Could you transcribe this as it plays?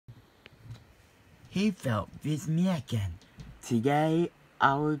He felt with me again. Today,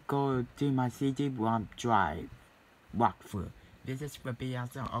 I will go to my CD-ROM drive walkthrough. This is for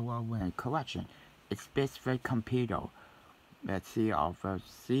BSN overwhelming correction. It's best for computer. Let's see all the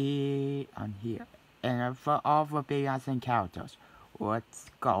C on here. And for all the BSN characters, let's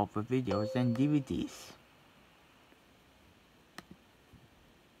go for videos and DVDs.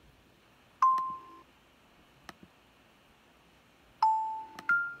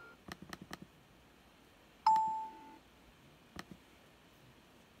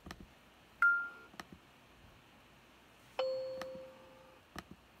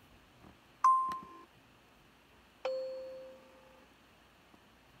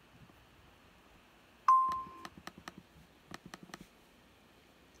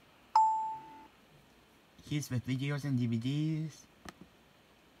 Here's the videos and DVDs.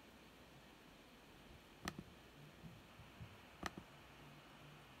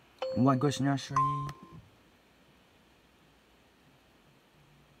 One goes nursery.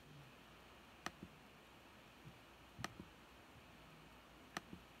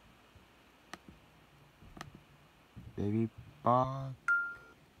 Baby Bob,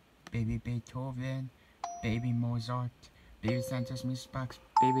 Baby Beethoven, Baby Mozart, Baby Santa's Box,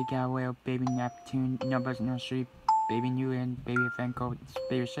 Baby Galileo, Baby Neptune, Numbers Nursery, Baby Newton, Baby Franco,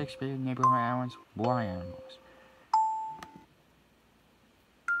 Baby Shakespeare, Neighborhood Animals, War Animals.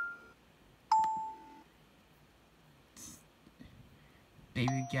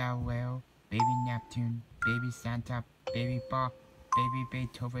 Baby Galileo, Baby Neptune, Baby Santa, Baby Bob, Baby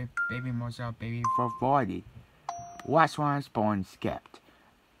Beethoven, Baby Mozart, Baby 440. Last one is born skipped.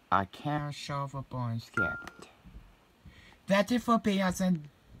 I can't show for born. skipped. That's it for BSN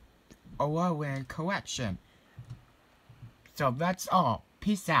overwhelming correction. So that's all.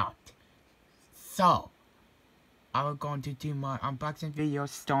 Peace out. So, I'm going to do my unboxing video Video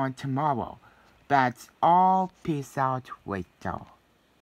starting tomorrow. That's all. Peace out. Wait though.